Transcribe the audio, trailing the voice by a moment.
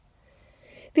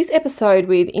This episode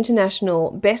with international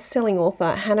best-selling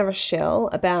author Hannah Rochelle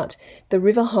about The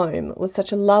River Home was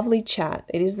such a lovely chat.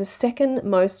 It is the second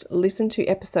most listened to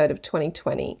episode of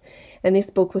 2020, and this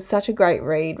book was such a great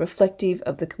read, reflective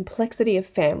of the complexity of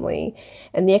family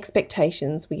and the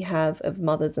expectations we have of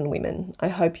mothers and women. I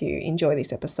hope you enjoy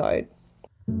this episode.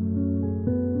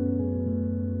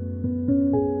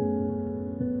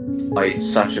 It's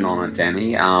such an honour,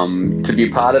 Danny, to be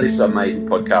part of this amazing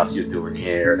podcast you're doing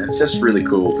here, and it's just really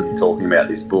cool to be talking about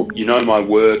this book. You know my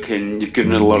work and you've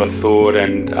given it a lot of thought,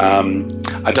 and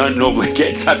I don't normally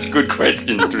get such good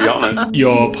questions, to be honest.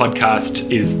 Your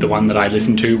podcast is the one that I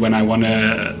listen to when I want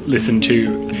to listen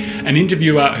to an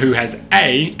interviewer who has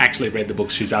A, actually read the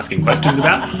books she's asking questions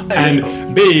about,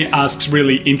 and B, asks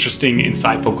really interesting,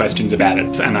 insightful questions about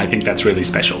it, and I think that's really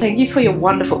special. Thank you for your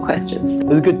wonderful questions. It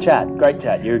was a good chat, great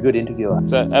chat. You're a good interviewer.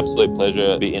 It's an absolute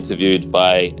pleasure to be interviewed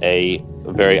by a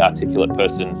very articulate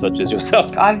person such as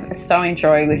yourself. I've so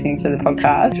enjoyed listening to the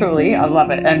podcast. Truly, I love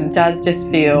it. And it does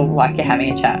just feel like you're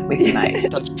having a chat with your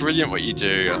mate. That's brilliant what you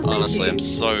do. Honestly, I'm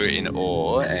so in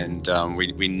awe, and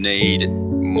we need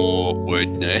more word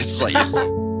nerds like yourself.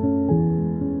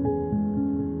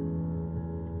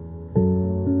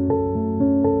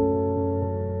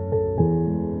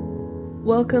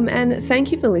 Welcome and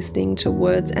thank you for listening to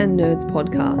Words and Nerds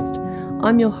podcast.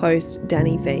 I'm your host,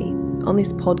 Danny V. On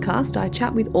this podcast, I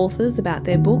chat with authors about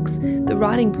their books, the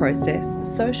writing process,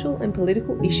 social and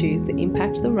political issues that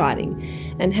impact the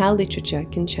writing, and how literature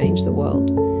can change the world.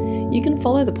 You can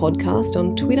follow the podcast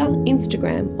on Twitter,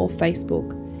 Instagram, or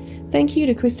Facebook. Thank you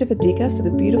to Christopher Dicker for the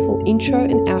beautiful intro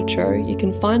and outro. You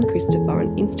can find Christopher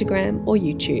on Instagram or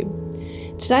YouTube.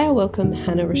 Today I welcome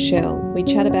Hannah Rochelle. We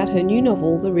chat about her new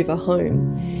novel, The River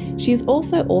Home. She is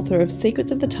also author of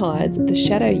Secrets of the Tides, The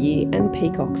Shadow Year, and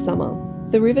Peacock Summer.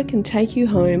 The river can take you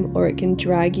home or it can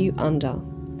drag you under.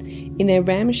 In their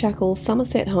ramshackle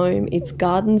Somerset home, its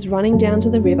gardens running down to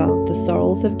the river, the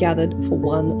sorrels have gathered for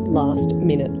one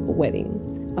last-minute wedding.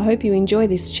 I hope you enjoy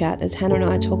this chat as Hannah and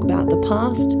I talk about the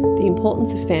past, the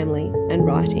importance of family, and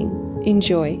writing.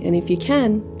 Enjoy, and if you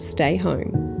can, stay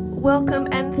home. Welcome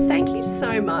and thank you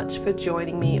so much for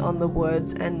joining me on the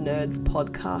Words and Nerds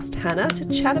podcast, Hannah, to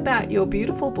chat about your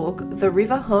beautiful book, The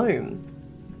River Home.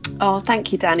 Oh,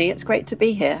 thank you, Danny. It's great to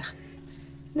be here.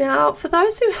 Now, for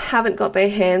those who haven't got their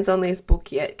hands on this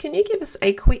book yet, can you give us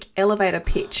a quick elevator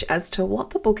pitch as to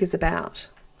what the book is about?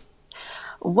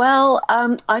 Well,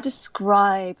 I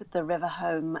describe The River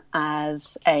Home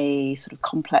as a sort of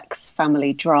complex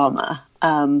family drama.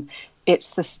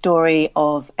 It's the story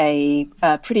of a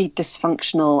pretty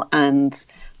dysfunctional and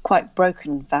quite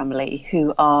broken family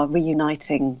who are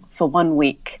reuniting for 1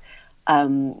 week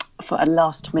for a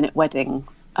last-minute wedding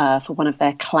for one of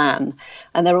their clan.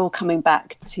 And they're all coming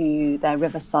back to their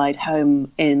riverside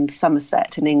home in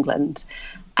Somerset in England.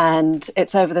 And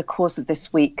it's over the course of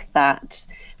this week that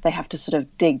they have to sort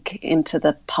of dig into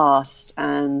the past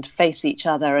and face each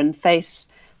other and face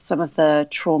some of the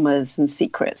traumas and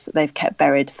secrets that they've kept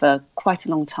buried for quite a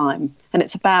long time. And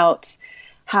it's about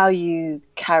how you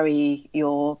carry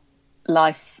your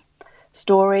life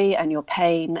story and your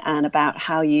pain, and about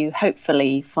how you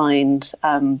hopefully find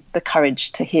the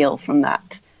courage to heal from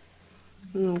that.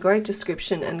 Great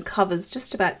description, and covers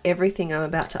just about everything I'm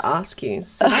about to ask you,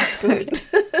 so that's good.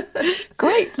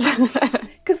 Great.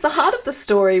 Because the heart of the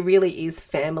story really is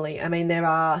family. I mean, there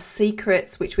are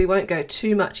secrets which we won't go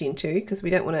too much into because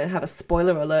we don't want to have a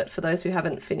spoiler alert for those who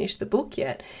haven't finished the book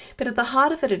yet. But at the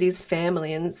heart of it, it is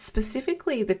family, and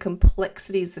specifically the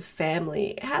complexities of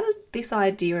family. How did this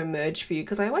idea emerge for you?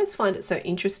 Because I always find it so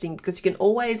interesting because you can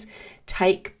always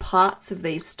take parts of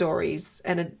these stories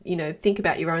and, think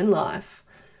about your own life.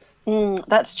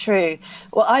 That's true.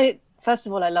 Well, first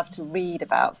of all, I love to read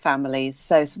about families.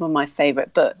 So some of my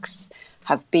favourite books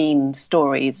have been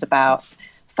stories about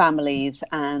families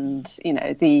and,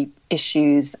 the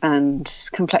issues and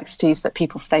complexities that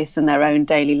people face in their own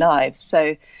daily lives.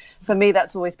 So for me,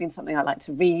 that's always been something I like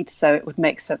to read. So it would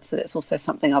make sense that it's also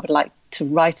something I would like to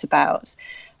write about.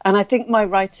 And I think my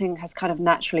writing has kind of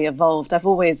naturally evolved. I've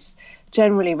always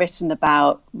generally written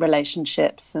about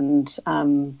relationships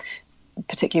and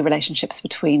particularly relationships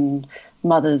between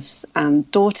mothers and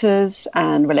daughters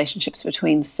and relationships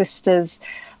between sisters.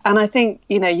 And I think,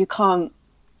 you can't,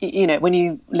 when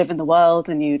you live in the world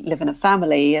and you live in a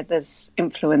family, there's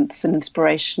influence and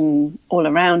inspiration all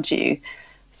around you.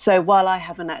 So while I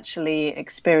haven't actually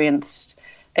experienced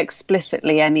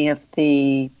explicitly any of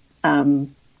the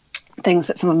things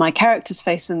that some of my characters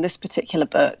face in this particular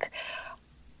book,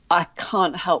 I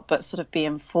can't help but sort of be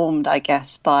informed, I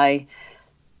guess, by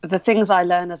the things I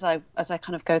learn as I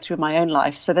kind of go through my own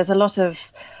life. So there's a lot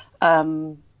of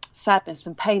sadness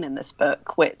and pain in this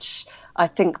book, which I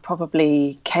think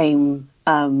probably came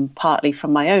partly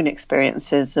from my own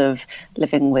experiences of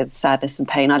living with sadness and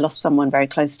pain. I lost someone very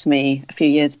close to me a few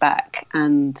years back,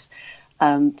 and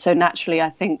so naturally I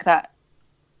think that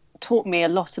taught me a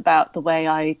lot about the way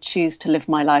I choose to live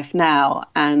my life now.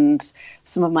 And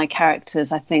some of my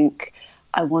characters, I think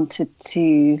I wanted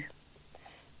to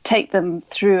take them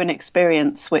through an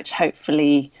experience which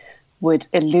hopefully would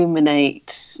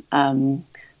illuminate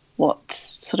what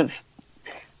sort of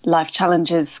life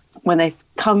challenges, when they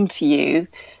come to you,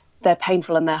 they're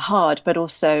painful and they're hard, but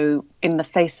also in the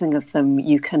facing of them,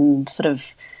 you can sort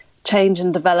of change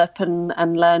and develop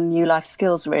and learn new life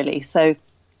skills, really. So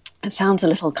it sounds a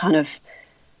little kind of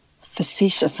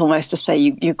facetious almost to say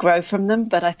you grow from them,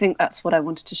 but I think that's what I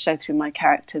wanted to show through my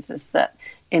characters, is that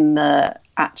in the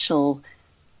actual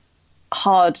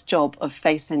hard job of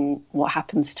facing what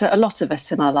happens to a lot of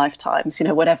us in our lifetimes,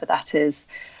 whatever that is,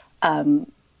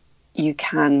 you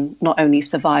can not only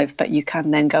survive, but you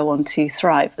can then go on to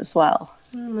thrive as well.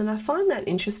 And I find that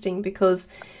interesting because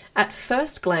at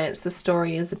first glance, the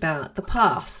story is about the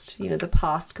past, the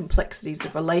past complexities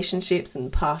of relationships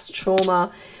and past trauma,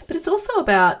 but it's also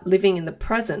about living in the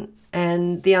present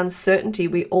and the uncertainty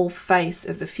we all face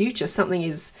of the future.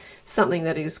 Something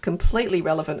that is completely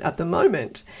relevant at the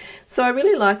moment. So I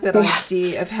really like that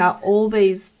idea of how all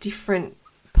these different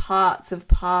parts of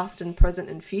past and present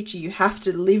and future, you have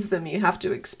to live them, you have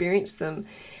to experience them,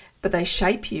 but they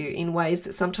shape you in ways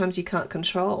that sometimes you can't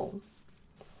control.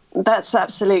 That's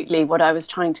absolutely what I was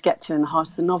trying to get to in the heart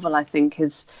of the novel, I think,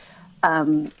 is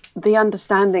the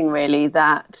understanding really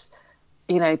that,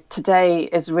 today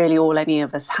is really all any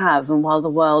of us have. And while the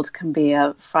world can be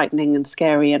a frightening and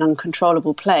scary and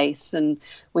uncontrollable place, and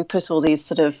we put all these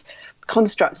sort of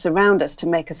constructs around us to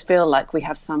make us feel like we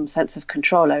have some sense of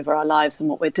control over our lives and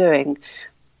what we're doing,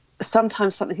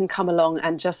 sometimes something can come along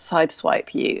and just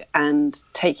sideswipe you and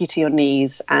take you to your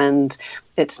knees, and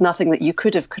it's nothing that you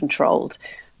could have controlled.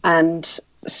 And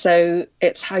so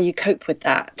it's how you cope with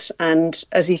that. And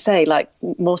as you say, like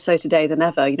more so today than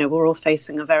ever, we're all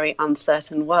facing a very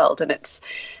uncertain world, and it's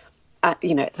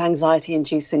anxiety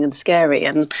inducing and scary.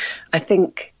 And I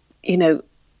think,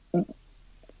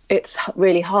 it's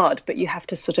really hard, but you have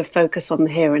to sort of focus on the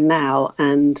here and now.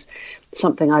 And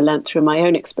something I learned through my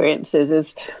own experiences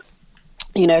is,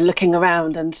 looking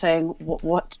around and saying,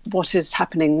 what is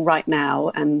happening right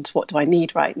now, and what do I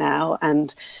need right now?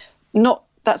 And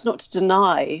that's not to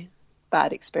deny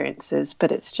bad experiences,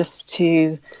 but it's just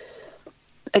to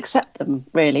accept them,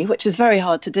 really, which is very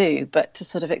hard to do, but to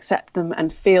sort of accept them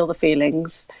and feel the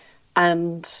feelings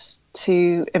and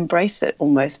to embrace it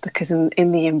almost, because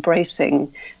in the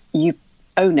embracing, you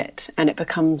own it and it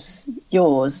becomes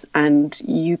yours and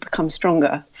you become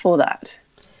stronger for that.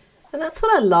 And that's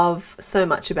what I love so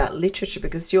much about literature,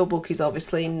 because your book is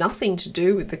obviously nothing to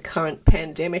do with the current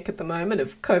pandemic at the moment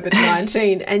of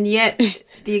COVID-19, and yet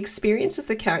the experiences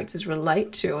the characters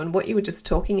relate to, and what you were just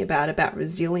talking about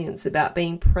resilience, about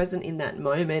being present in that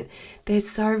moment, they're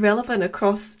so relevant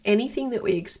across anything that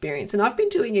we experience. And I've been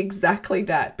doing exactly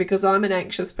that because I'm an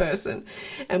anxious person.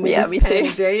 And with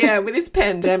with this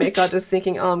pandemic, I'm just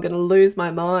thinking, I'm going to lose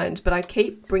my mind. But I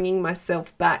keep bringing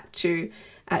myself back to,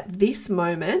 at this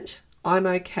moment, I'm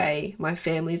okay, my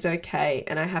family's okay,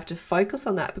 and I have to focus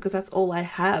on that because that's all I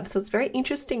have. So it's very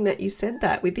interesting that you said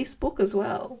that with this book as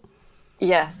well.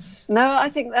 Yes. No, I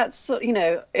think that's,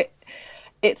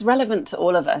 it's relevant to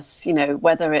all of us,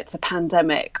 whether it's a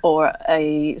pandemic or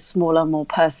a smaller, more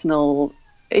personal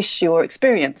issue or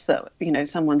experience that,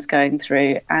 someone's going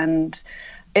through. And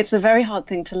it's a very hard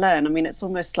thing to learn. I mean, it's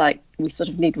almost like we sort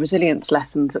of need resilience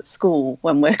lessons at school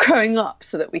when we're growing up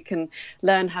so that we can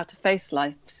learn how to face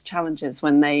life's challenges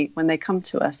when they come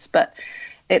to us. But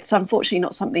it's unfortunately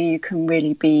not something you can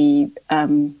really be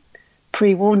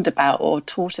pre-warned about or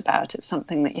taught about. It's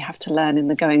something that you have to learn in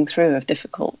the going through of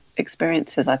difficult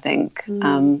experiences, I think.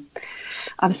 I'm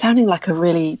sounding like a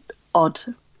really odd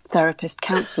therapist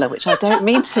counsellor, which I don't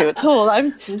mean to at all.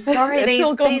 I'm sorry.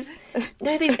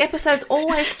 These episodes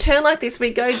always turn like this. We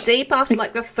go deep after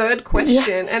like the third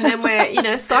question, and then we're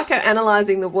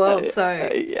psychoanalyzing the world. So I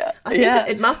think that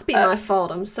it must be my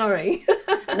fault. I'm sorry.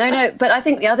 No, but I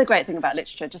think the other great thing about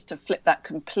literature, just to flip that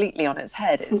completely on its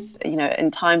head, is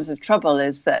in times of trouble,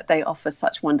 is that they offer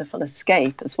such wonderful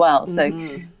escape as well. So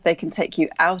they can take you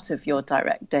out of your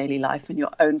direct daily life and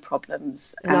your own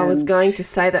problems. And I was going to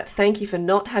say that thank you for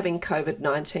not having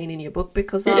COVID-19 in your book,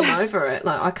 because I'm over it.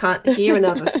 Like, I can't hear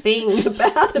another thing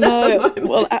about it at the moment.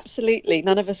 Well, absolutely.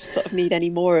 None of us sort of need any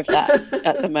more of that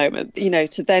at the moment.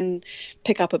 To then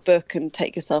pick up a book and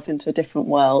take yourself into a different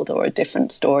world or a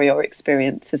different story or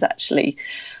experience experience is actually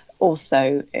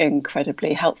also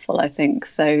incredibly helpful, I think.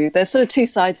 So there's sort of two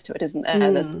sides to it, isn't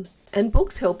there? And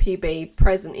books help you be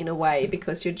present in a way,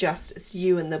 because it's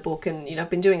you and the book. And, I've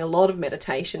been doing a lot of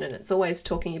meditation, and it's always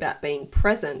talking about being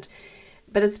present,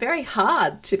 but it's very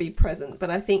hard to be present.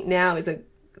 But I think now it's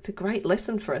a great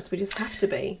lesson for us. We just have to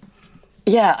be.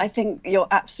 Yeah, I think you're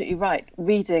absolutely right.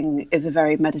 Reading is a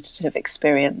very meditative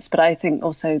experience, but I think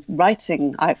also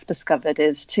writing, I've discovered,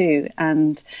 is too.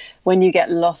 And when you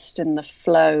get lost in the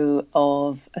flow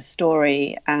of a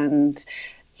story and,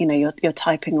 you're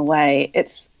typing away,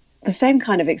 it's the same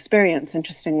kind of experience,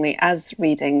 interestingly, as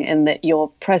reading, in that you're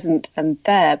present and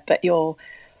there, but you're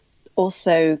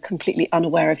also completely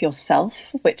unaware of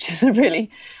yourself, which is a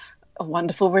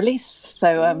wonderful release.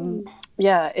 So,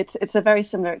 yeah, it's a very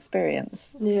similar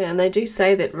experience. Yeah, and they do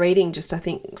say that reading just, I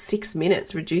think, 6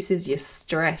 minutes reduces your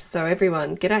stress. So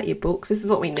everyone, get out your books. This is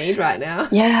what we need right now.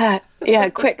 Yeah,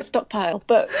 quick, stockpile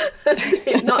books.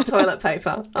 Not toilet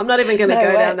paper. I'm not even going to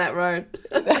go down that road.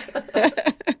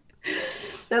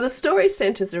 Now, the story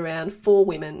centres around 4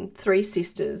 women, 3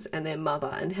 sisters and their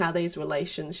mother, and how these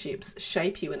relationships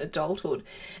shape you in adulthood.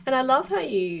 And I love how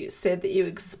you said that you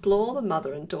explore the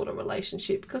mother and daughter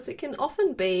relationship, because it can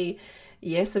often be,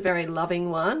 yes, a very loving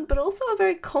one, but also a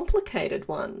very complicated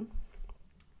one.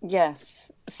 Yes.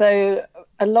 So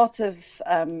a lot of,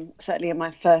 certainly in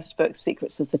my first book,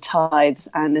 Secrets of the Tides,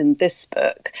 and in this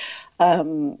book,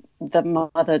 the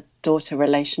mother-daughter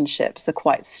relationships are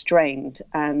quite strained,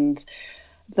 and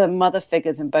the mother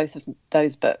figures in both of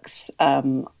those books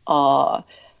are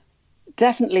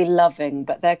definitely loving,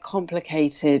 but they're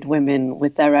complicated women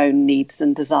with their own needs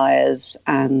and desires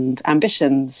and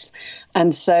ambitions.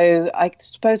 And so I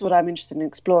suppose what I'm interested in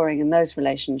exploring in those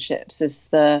relationships is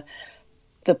the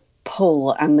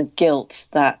pull and the guilt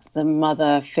that the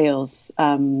mother feels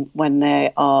when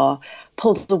they are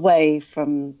pulled away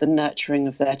from the nurturing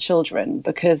of their children.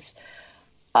 Because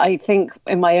I think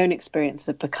in my own experience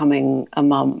of becoming a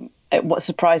mum, what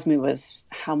surprised me was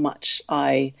how much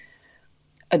I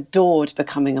adored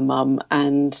becoming a mum,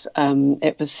 and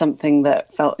it was something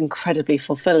that felt incredibly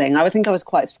fulfilling. I think I was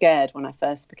quite scared when I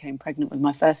first became pregnant with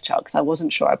my first child, because I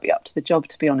wasn't sure I'd be up to the job,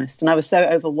 to be honest. And I was so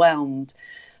overwhelmed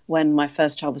when my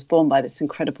first child was born by this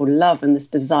incredible love and this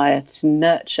desire to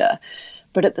nurture.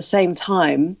 But at the same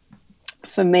time,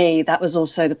 for me, that was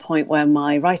also the point where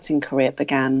my writing career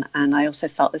began, and I also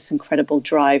felt this incredible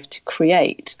drive to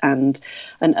create and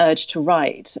an urge to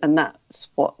write, and that's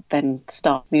what then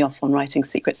started me off on writing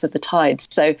Secrets of the Tides.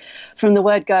 So from the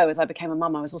word go, as I became a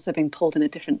mum, I was also being pulled in a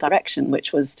different direction,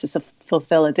 which was to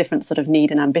fulfill a different sort of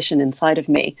need and ambition inside of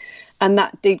me, and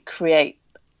that did create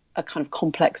a kind of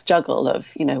complex juggle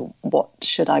of, what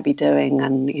should I be doing,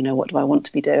 and, what do I want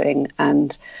to be doing,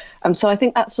 and so I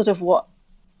think that's sort of what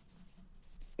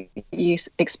you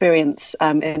experience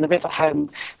in The River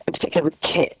Home, in particular with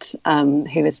Kit,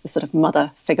 who is the sort of mother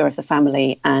figure of the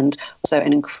family and also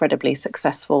an incredibly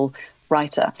successful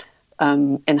writer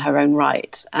in her own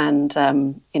right. And,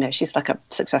 she's like a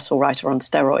successful writer on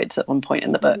steroids at one point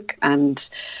in the book. And,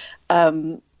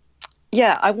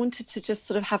 I wanted to just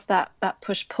sort of have that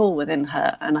push-pull within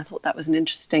her. And I thought that was an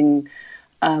interesting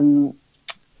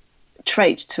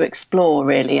trait to explore,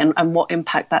 really, and what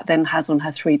impact that then has on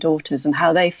her 3 daughters and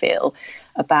how they feel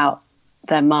about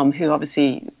their mum, who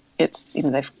obviously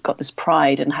they've got this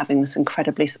pride in having this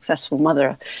incredibly successful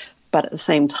mother, but at the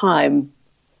same time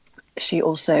she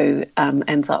also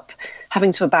ends up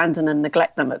having to abandon and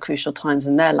neglect them at crucial times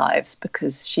in their lives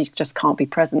because she just can't be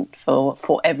present for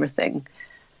everything.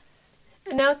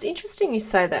 Now, it's interesting you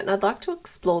say that, and I'd like to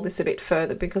explore this a bit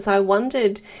further, because I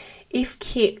wondered if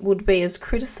Kit would be as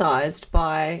criticised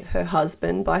by her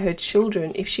husband, by her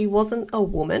children, if she wasn't a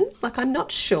woman. Like, I'm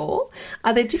not sure.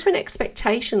 Are there different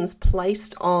expectations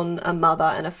placed on a mother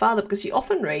and a father? Because you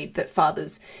often read that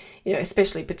fathers,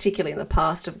 especially particularly in the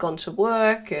past, have gone to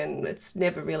work and it's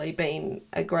never really been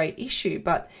a great issue.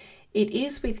 But it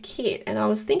is with Kit. And I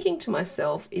was thinking to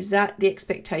myself, is that the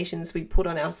expectations we put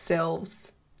on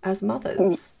ourselves as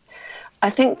mothers? I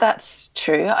think that's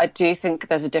true. I do think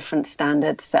there's a different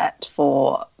standard set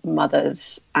for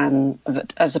mothers and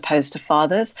as opposed to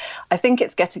fathers. I think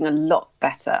it's getting a lot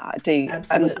better. I do.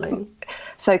 Absolutely.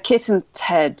 So Kit and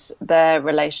Ted, their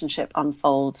relationship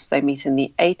unfolds. They meet in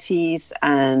the 80s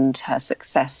and her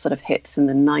success sort of hits in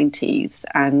the 90s.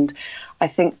 And I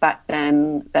think back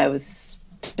then there was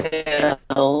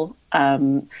still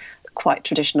quite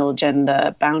traditional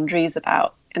gender boundaries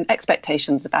about and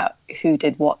expectations about who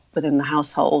did what within the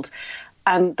household.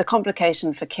 And the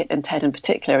complication for Kit and Ted in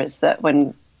particular is that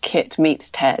when Kit meets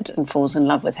Ted and falls in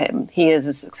love with him, he is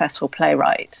a successful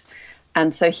playwright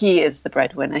And so he is the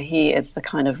breadwinner. He is the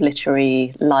kind of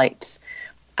literary light,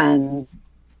 and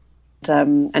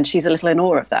she's a little in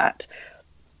awe of that.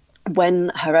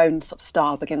 When her own sort of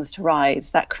star begins to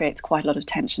rise, that creates quite a lot of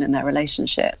tension in their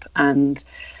relationship, and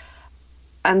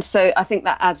so I think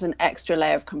that adds an extra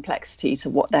layer of complexity to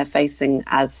what they're facing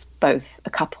as both a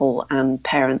couple and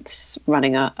parents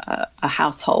running a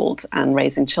household and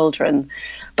raising children.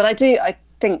 But I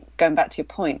think, going back to your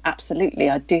point, absolutely,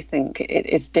 I do think it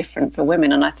is different for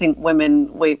women. And I think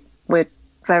women, we're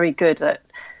very good at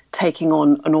taking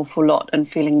on an awful lot and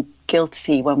feeling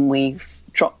guilty when we've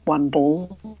dropped one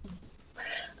ball.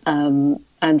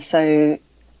 And so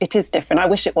it is different. I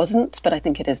wish it wasn't, but I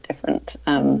think it is different.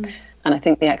 And I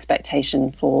think the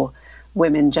expectation for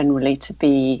women generally to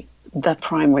be the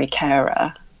primary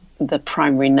carer, the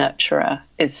primary nurturer,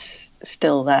 is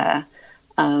still there.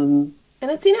 And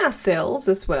it's in ourselves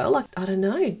as well. Like, I don't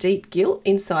know, deep guilt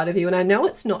inside of you. And I know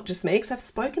it's not just me, because I've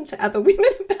spoken to other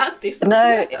women about this as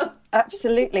well.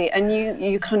 Absolutely. And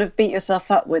you kind of beat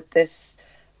yourself up with this,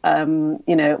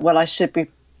 well, I should be,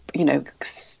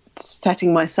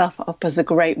 setting myself up as a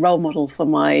great role model for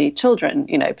my children,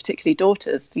 particularly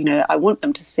daughters. I want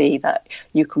them to see that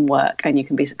you can work and you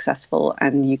can be successful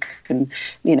and you can,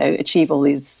 achieve all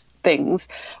these things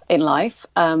in life.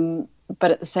 But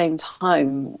at the same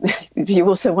time, you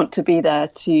also want to be there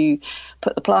to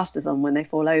put the plasters on when they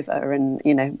fall over and,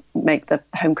 make the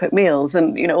home-cooked meals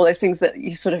and, all those things that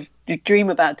you dream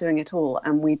about doing it all.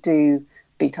 And we do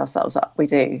beat ourselves up. We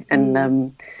do.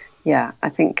 And, I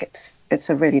think it's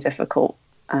a really difficult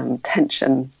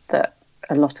tension that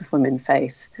a lot of women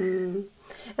face. And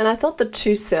I thought the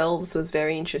two selves was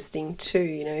very interesting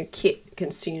too. Kit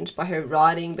consumed by her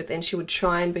writing, but then she would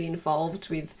try and be involved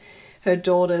with her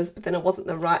daughters, but then it wasn't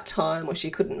the right time, or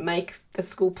she couldn't make the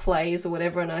school plays or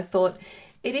whatever. And I thought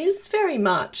it is very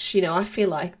much, I feel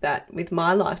like that with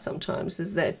my life sometimes,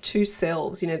 is that two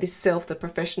selves, this self, the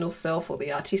professional self or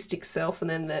the artistic self, and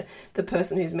then the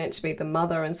person who's meant to be the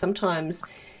mother. And sometimes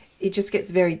it just gets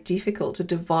very difficult to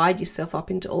divide yourself up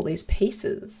into all these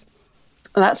pieces.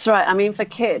 That's right. I mean, for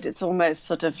Kit, it's almost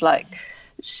sort of like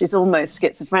she's almost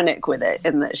schizophrenic with it,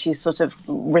 in that she sort of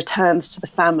returns to the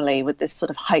family with this sort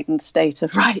of heightened state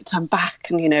of, right, I'm back,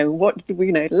 and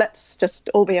let's just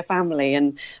all be a family.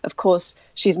 And of course,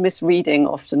 she's misreading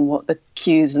often what the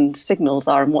cues and signals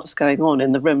are and what's going on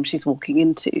in the room she's walking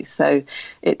into. So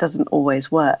it doesn't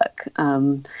always work.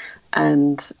 And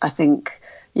I think,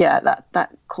 that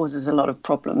causes a lot of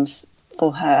problems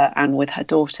for her and with her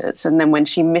daughters. And then when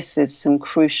she misses some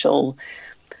crucial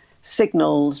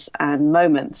signals and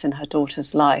moments in her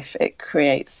daughter's life, it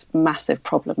creates massive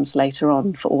problems later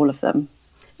on for all of them.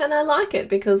 And I like it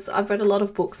because I've read a lot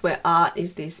of books where art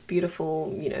is this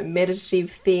beautiful,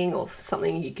 meditative thing or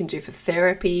something you can do for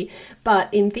therapy.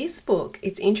 But in this book,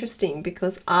 it's interesting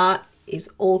because art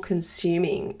is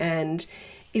all-consuming and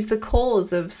is the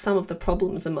cause of some of the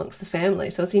problems amongst the family.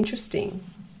 So it's interesting.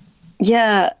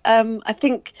 Yeah, I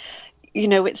think,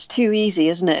 it's too easy,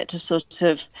 isn't it, to sort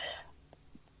of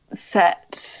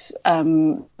set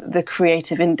the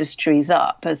creative industries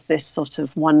up as this sort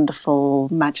of wonderful,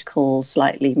 magical,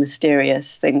 slightly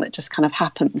mysterious thing that just kind of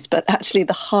happens. But actually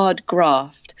the hard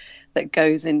graft that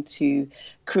goes into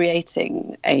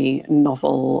creating a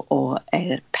novel or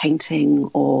a painting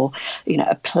or,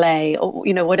 a play or,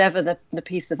 whatever the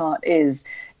piece of art is,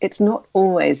 it's not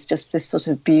always just this sort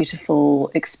of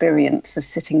beautiful experience of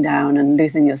sitting down and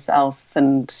losing yourself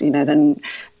and, then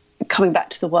coming back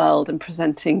to the world and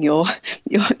presenting your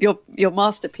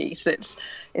masterpiece.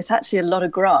 It's actually a lot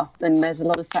of graft, and there's a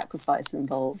lot of sacrifice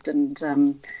involved, and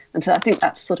so I think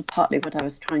that's sort of partly what I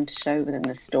was trying to show within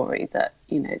this story, that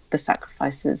the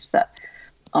sacrifices that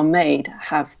are made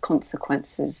have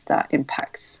consequences that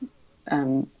impact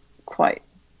quite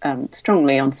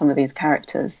strongly on some of these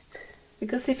characters.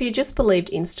 Because if you just believed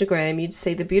Instagram, you'd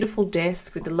see the beautiful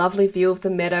desk with the lovely view of the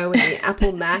meadow and the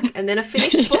Apple Mac, and then a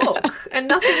finished book and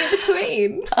nothing in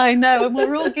between. I know, and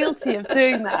we're all guilty of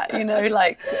doing that,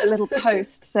 like a little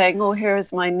post saying, oh, here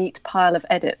is my neat pile of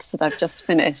edits that I've just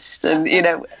finished. And,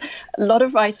 a lot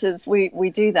of writers, we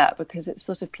do that because it's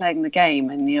sort of playing the game,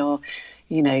 and you're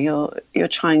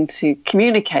trying to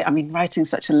communicate. I mean, writing's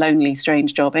such a lonely,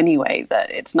 strange job anyway, that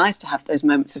it's nice to have those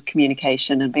moments of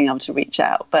communication and being able to reach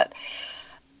out. But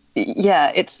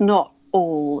yeah, it's not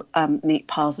all neat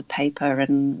piles of paper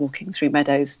and walking through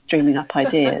meadows dreaming up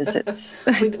ideas.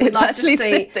 We'd It's like actually to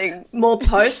see sitting. more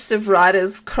posts of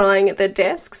writers crying at their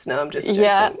desks. No, I'm just joking.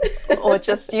 Yeah, or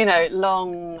just,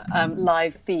 long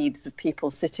live feeds of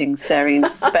people sitting, staring into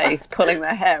space, pulling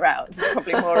their hair out. It's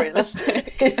probably more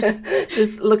realistic.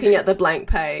 Just looking at the blank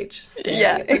page.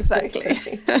 Yeah,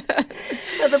 exactly.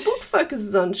 Now, the book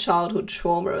focuses on childhood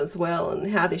trauma as well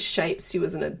and how this shapes you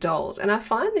as an adult. And I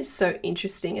find this so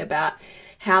interesting about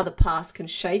how the past can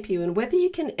shape you and whether you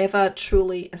can ever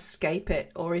truly escape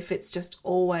it or if it's just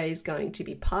always going to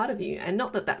be part of you. And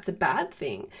not that that's a bad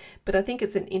thing, but I think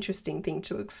it's an interesting thing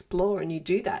to explore, and you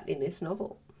do that in this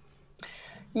novel.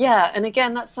 Yeah, and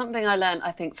again, that's something I learned,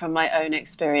 I think, from my own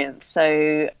experience.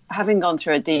 So having gone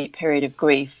through a deep period of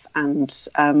grief and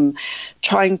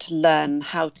trying to learn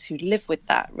how to live with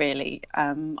that, really,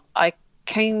 I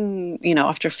came,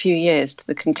 after a few years to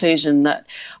the conclusion that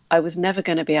I was never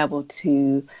going to be able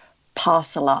to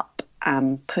parcel up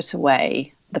and put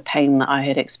away the pain that I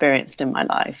had experienced in my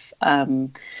life.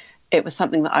 It was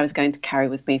something that I was going to carry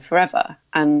with me forever.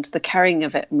 And the carrying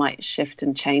of it might shift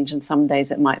and change, and some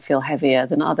days it might feel heavier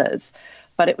than others,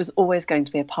 but it was always going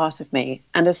to be a part of me.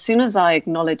 And as soon as I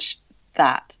acknowledged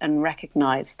that and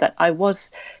recognized that I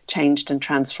was changed and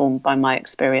transformed by my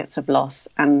experience of loss,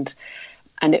 and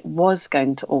it was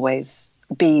going to always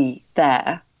be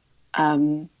there,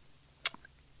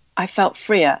 I felt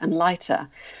freer and lighter.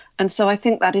 And so I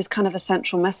think that is kind of a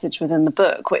central message within the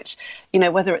book, which,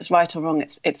 whether it's right or wrong,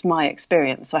 it's my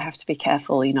experience. So I have to be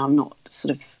careful. I'm not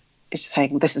sort of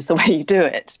saying this is the way you do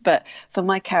it. But for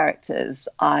my characters,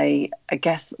 I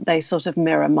guess they sort of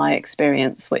mirror my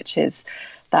experience, which is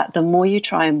that the more you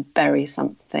try and bury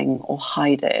something or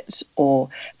hide it or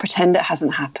pretend it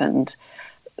hasn't happened,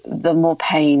 the more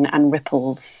pain and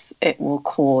ripples it will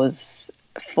cause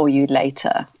for you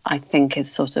later, I think,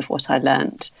 is sort of what I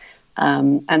learned.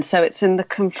 And so it's in the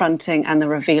confronting and the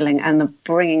revealing and the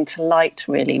bringing to light,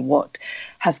 really, what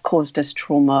has caused us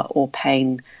trauma or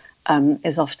pain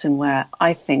is often where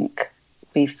I think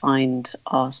we find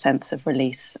our sense of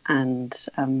release and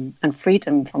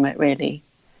freedom from it, really.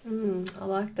 I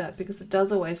like that, because it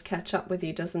does always catch up with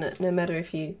you, doesn't it? No matter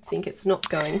if you think it's not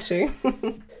going to.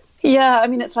 Yeah, I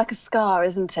mean, it's like a scar,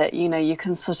 isn't it? You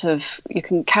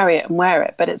can carry it and wear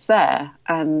it, but it's there.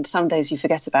 And some days you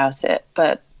forget about it,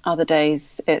 but other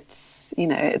days it's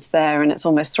there and it's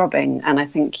almost throbbing. And I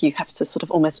think you have to sort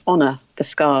of almost honour the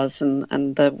scars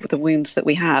and the wounds that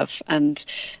we have, and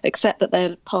accept that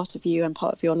they're part of you and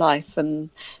part of your life, and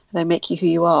they make you who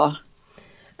you are.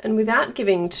 And without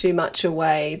giving too much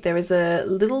away, there is a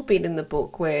little bit in the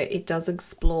book where it does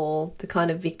explore the kind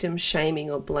of victim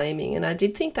shaming or blaming. And I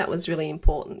did think that was really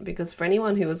important, because for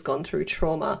anyone who has gone through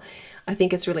trauma, I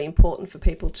think it's really important for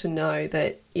people to know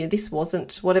that this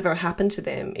wasn't, whatever happened to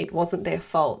them, it wasn't their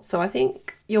fault. So I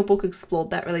think your book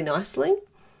explored that really nicely.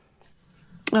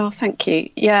 Oh, thank you.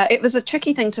 Yeah, it was a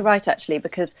tricky thing to write, actually,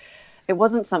 because it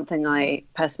wasn't something I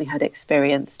personally had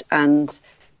experienced, and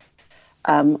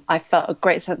I felt a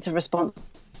great sense of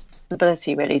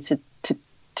responsibility, really, to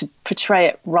portray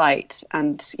it right.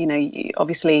 And,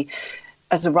 obviously,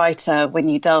 as a writer, when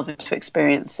you delve into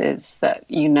experiences that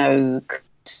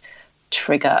could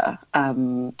trigger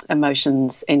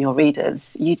emotions in your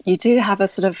readers, you do have a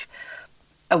sort of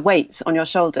a weight on your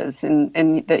shoulders,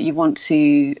 in that you want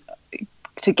to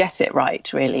get it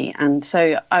right, really. And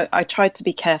so I tried to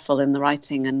be careful in the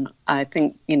writing, and I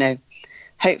think,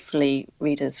 hopefully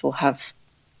readers will have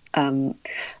a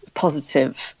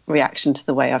positive reaction to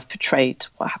the way I've portrayed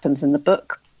what happens in the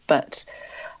book. But,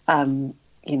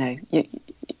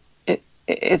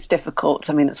 it's difficult.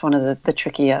 I mean, it's one of the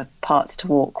trickier parts to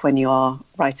walk when you are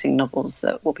writing novels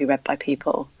that will be read by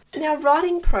people. Now,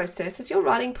 writing process, has your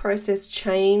writing process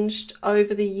changed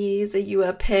over the years? Are you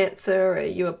a pantser? Are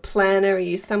you a planner? Are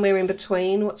you somewhere in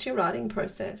between? What's your writing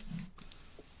process?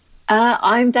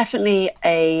 I'm definitely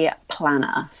a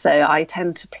planner. So I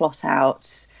tend to plot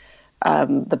out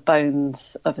the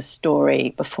bones of a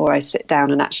story before I sit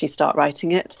down and actually start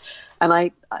writing it. And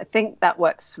I think that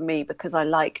works for me because I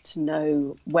like to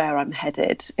know where I'm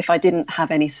headed. If I didn't have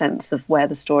any sense of where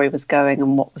the story was going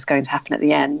and what was going to happen at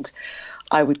the end,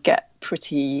 I would get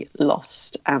pretty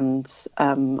lost. And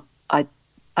I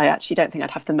actually don't think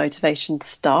I'd have the motivation to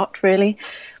start, really.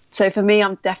 So for me,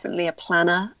 I'm definitely a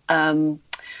planner.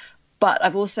 But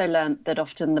I've also learned that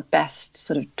often the best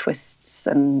sort of twists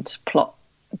and plot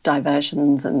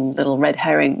diversions and little red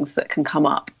herrings that can come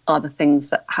up are the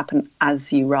things that happen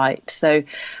as you write. So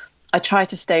I try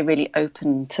to stay really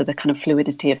open to the kind of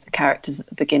fluidity of the characters at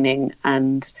the beginning,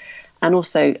 and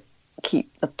also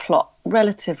keep the plot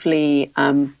relatively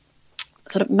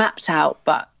sort of mapped out,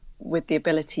 but with the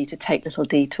ability to take little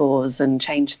detours and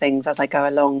change things as I go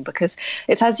along, because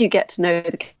it's as you get to know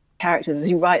the characters, as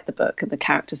you write the book and the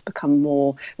characters become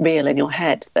more real in your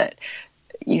head, that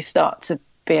you start to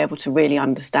be able to really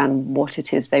understand what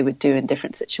it is they would do in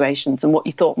different situations, and what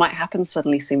you thought might happen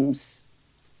suddenly seems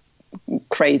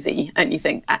crazy, and you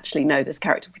think, actually no, this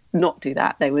character would not do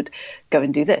that, they would go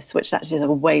and do this, which actually is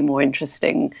a way more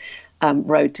interesting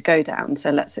road to go down. So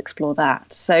let's explore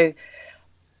that. So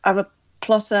I'm a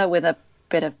plotter with a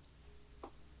bit of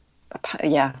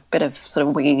sort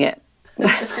of winging it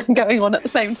going on at the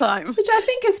same time, which I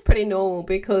think is pretty normal,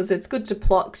 because it's good to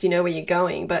plot because you know where you're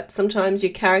going, but sometimes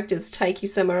your characters take you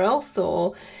somewhere else,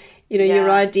 or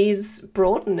your ideas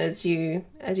broaden as you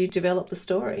develop the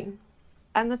story.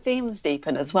 And the themes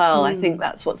deepen as well. I think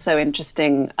that's what's so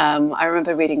interesting. I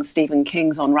remember reading Stephen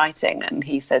King's On Writing, and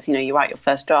he says, you write your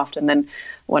first draft, and then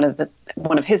one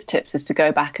of his tips is to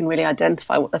go back and really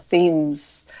identify what the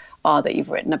themes are that you've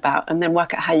written about, and then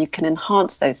work out how you can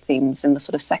enhance those themes in the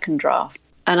sort of second draft.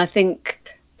 And I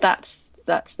think that's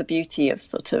the beauty of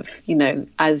sort of,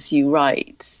 as you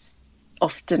write,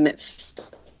 often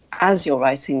it's as you're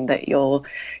writing that you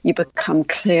become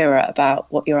clearer about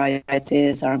what your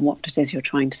ideas are and what it is you're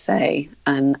trying to say,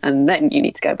 and then you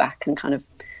need to go back and kind of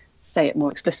say it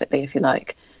more explicitly, if you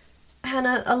like.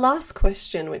 Hannah, a last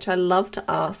question which I love to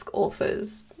ask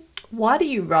authors: why do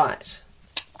you write?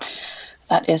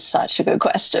 That is such a good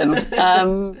question.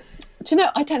 Do you know,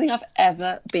 I don't think I've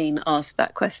ever been asked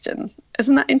that question.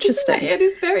 Isn't that interesting? It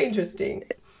is very interesting.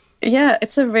 Yeah,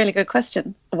 it's a really good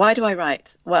question. Why do I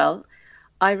write? Well,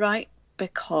 I write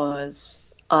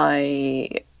because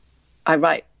I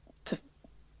write to,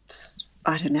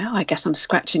 I don't know, I guess I'm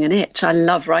scratching an itch. I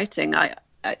love writing.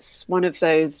 It's one of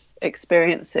those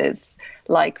experiences,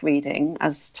 like reading,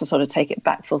 as to sort of take it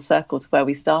back full circle to where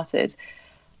we started,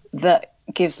 that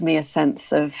gives me a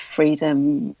sense of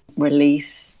freedom,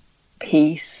 release,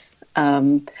 peace.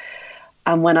 And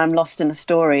when I'm lost in a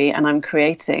story and I'm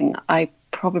creating, I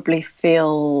probably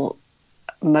feel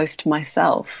most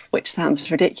myself, which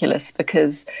sounds ridiculous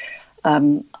because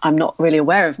I'm not really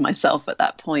aware of myself at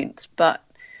that point. But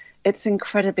it's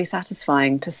incredibly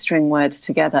satisfying to string words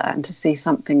together and to see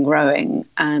something growing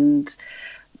and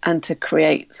to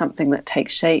create something that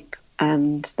takes shape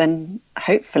and then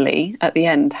hopefully at the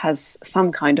end has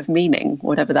some kind of meaning,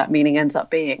 whatever that meaning ends up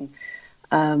being.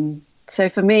 So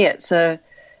for me, it's an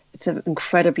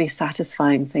incredibly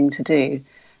satisfying thing to do.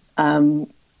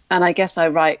 And I guess I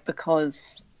write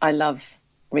because I love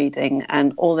reading,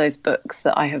 and all those books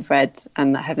that I have read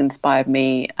and that have inspired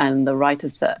me, and the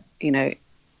writers that,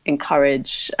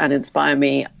 encourage and inspire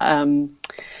me.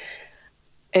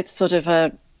 It's sort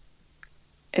of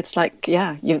it's like,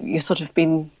 you've sort of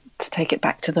been, to take it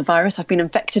back to the virus, I've been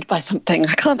infected by something.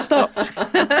 I can't stop.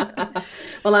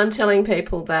 Well, I'm telling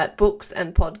people that books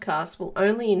and podcasts will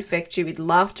only infect you with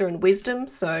laughter and wisdom.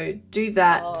 So do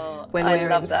that when we're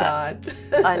inside.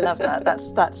 I love that.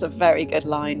 That's a very good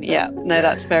line. Yeah, no,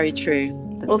 that's very true.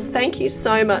 Well, thank you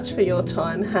so much for your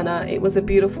time, Hannah. It was a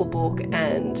beautiful book,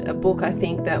 and a book I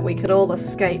think that we could all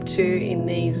escape to in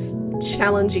these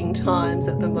challenging times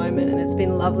at the moment, and it's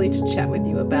been lovely to chat with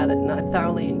you about it, and I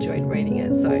thoroughly enjoyed reading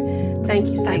it. So thank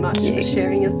you so much for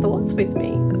sharing your thoughts with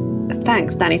me.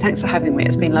 Thanks, Danny. Thanks for having me.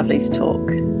 It's been lovely to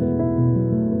talk.